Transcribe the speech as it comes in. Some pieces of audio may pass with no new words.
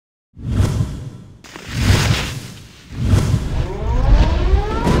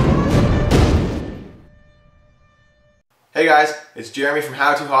Hey guys, it's Jeremy from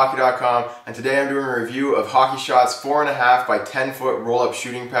howtohockey.com, and today I'm doing a review of Hockey Shot's 4.5 by 10 foot roll-up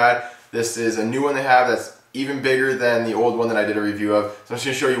shooting pad. This is a new one they have that's even bigger than the old one that I did a review of. So I'm just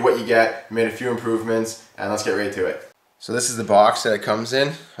going to show you what you get. I made a few improvements, and let's get right to it. So this is the box that it comes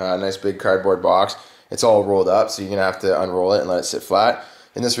in, a nice big cardboard box. It's all rolled up, so you're going to have to unroll it and let it sit flat.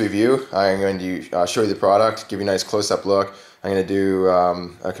 In this review, I'm going to show you the product, give you a nice close-up look. I'm going to do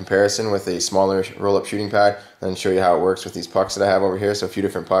a comparison with a smaller roll-up shooting pad, then show you how it works with these pucks that I have over here. So a few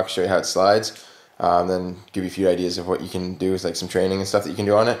different pucks, show you how it slides, then give you a few ideas of what you can do, like some training and stuff that you can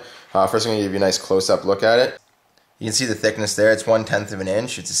do on it. First I'm going to give you a nice close-up look at it. You can see the thickness there. It's 1/10 of an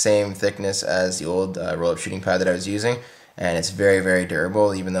inch. It's the same thickness as the old roll-up shooting pad that I was using, and it's very, very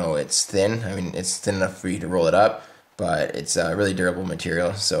durable, even though it's thin. I mean, it's thin enough for you to roll it up, but it's a really durable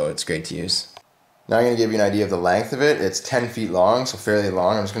material, so it's great to use. Now I'm going to give you an idea of the length of it. It's 10 feet long, so fairly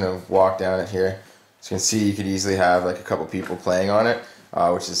long. I'm just going to walk down it here. As you can see, you could easily have like a couple people playing on it,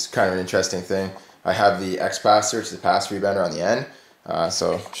 which is kind of an interesting thing. I have the X-Passer, which is the pass rebounder on the end,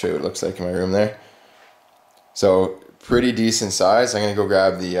 so I'll show you what it looks like in my room there. So pretty decent size. I'm going to go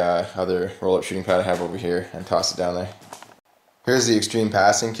grab the other roll-up shooting pad I have over here and toss it down there. Here's the extreme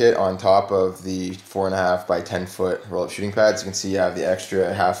passing kit on top of the 4.5 by 10 foot roll-up shooting pad. So you can see you have the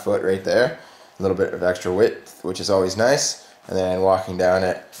extra half foot right there. A little bit of extra width, which is always nice, and then walking down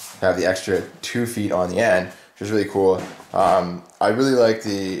it, have the extra 2 feet on the end, which is really cool. I really like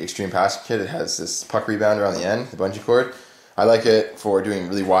the extreme passing kit. It has this puck rebounder on the end, the bungee cord. I like it for doing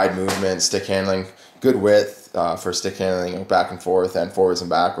really wide movements, stick handling, good width for stick handling back and forth and forwards and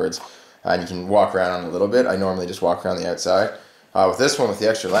backwards, and you can walk around on it a little bit. I normally just walk around the outside. With this one, with the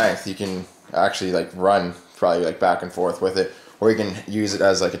extra length, you can actually like run probably like back and forth with it. Or you can use it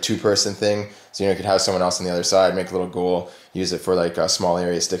as like a two-person thing. So you could have someone else on the other side, make a little goal, use it for like small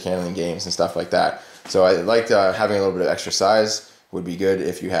area stick handling games and stuff like that. So I like having a little bit of extra size would be good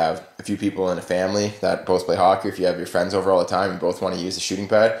if you have a few people in a family that both play hockey. If you have your friends over all the time, you both want to use the shooting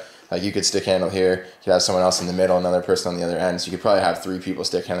pad. Like you could stick handle here, you could have someone else in the middle, another person on the other end. So you could probably have 3 people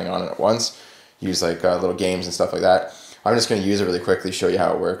stick handling on it at once. Use like little games and stuff like that. I'm just going to use it really quickly, show you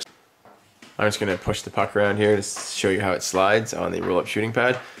how it works. I'm just going to push the puck around here to show you how it slides on the roll-up shooting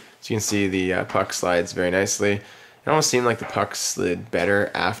pad. So you can see the puck slides very nicely. It almost seemed like the puck slid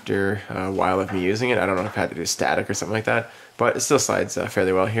better after a while of me using it. I don't know if I had to do static or something like that, but it still slides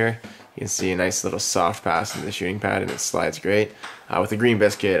fairly well here. You can see a nice little soft pass into the shooting pad, and it slides great. With the green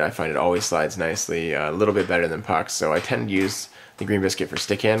biscuit, I find it always slides nicely, a little bit better than pucks, so I tend to use the green biscuit for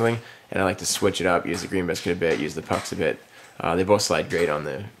stick handling, and I like to switch it up, use the green biscuit a bit, use the pucks a bit. They both slide great on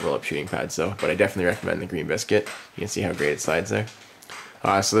the roll-up shooting pads though, but I definitely recommend the green biscuit. You can see how great it slides there.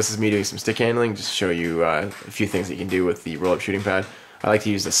 So this is me doing some stick handling, just to show you a few things that you can do with the roll-up shooting pad. I like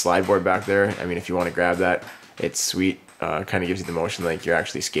to use the slide board back there. I mean, if you want to grab that, it's sweet. Kind of gives you the motion like you're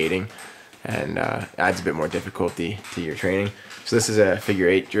actually skating, and adds a bit more difficulty to your training. So this is a figure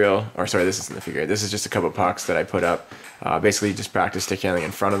 8 drill, or sorry, this isn't the figure 8. This is just a couple pucks that I put up. Basically just practice stick handling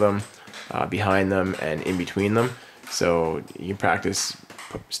in front of them, behind them, and in between them. So you can practice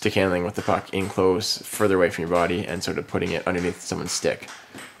stick handling with the puck in close, further away from your body, and sort of putting it underneath someone's stick.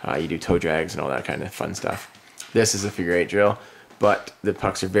 You do toe drags and all that kind of fun stuff. This is a figure 8 drill, but the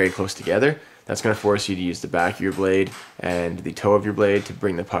pucks are very close together. That's going to force you to use the back of your blade and the toe of your blade to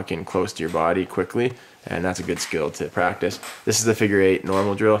bring the puck in close to your body quickly, and that's a good skill to practice. This is the figure 8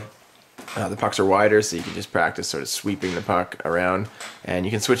 normal drill. The pucks are wider, so you can just practice sort of sweeping the puck around, and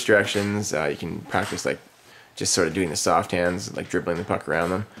you can switch directions. You can practice like just sort of doing the soft hands, like dribbling the puck around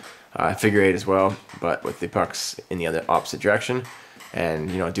them. Figure 8 as well, but with the pucks in the other opposite direction. And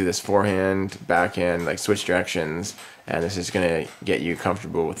do this forehand, backhand, like switch directions, and this is going to get you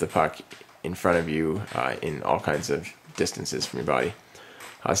comfortable with the puck in front of you in all kinds of distances from your body.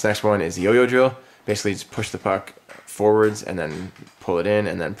 This next one is the yo-yo drill. Basically just push the puck forwards and then pull it in,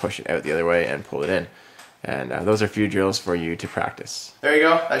 and then push it out the other way and pull it in. And those are a few drills for you to practice. There you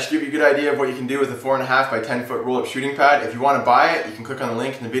go. That should give you a good idea of what you can do with a 4.5 by 10 foot roll-up shooting pad. If you want to buy it, you can click on the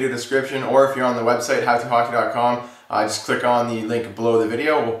link in the video description, or if you're on the website howtohockey.com, just click on the link below the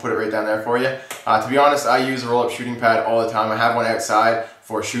video. We'll put it right down there for you. To be honest, I use a roll-up shooting pad all the time. I have one outside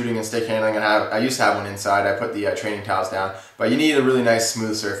for shooting and stick handling, and I used to have one inside. I put the training towels down, but you need a really nice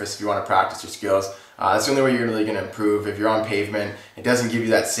smooth surface if you want to practice your skills. That's the only way you're really going to improve. If you're on pavement, it doesn't give you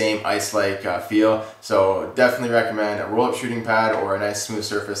that same ice-like feel. So definitely recommend a roll-up shooting pad or a nice smooth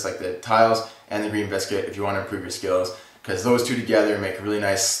surface like the tiles and the green biscuit if you want to improve your skills, because those two together make a really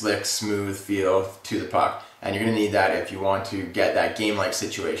nice, slick, smooth feel to the puck. And you're going to need that if you want to get that game-like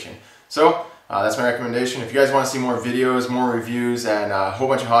situation. So that's my recommendation. If you guys want to see more videos, more reviews, and a whole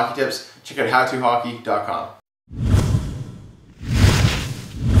bunch of hockey tips, check out howtohockey.com.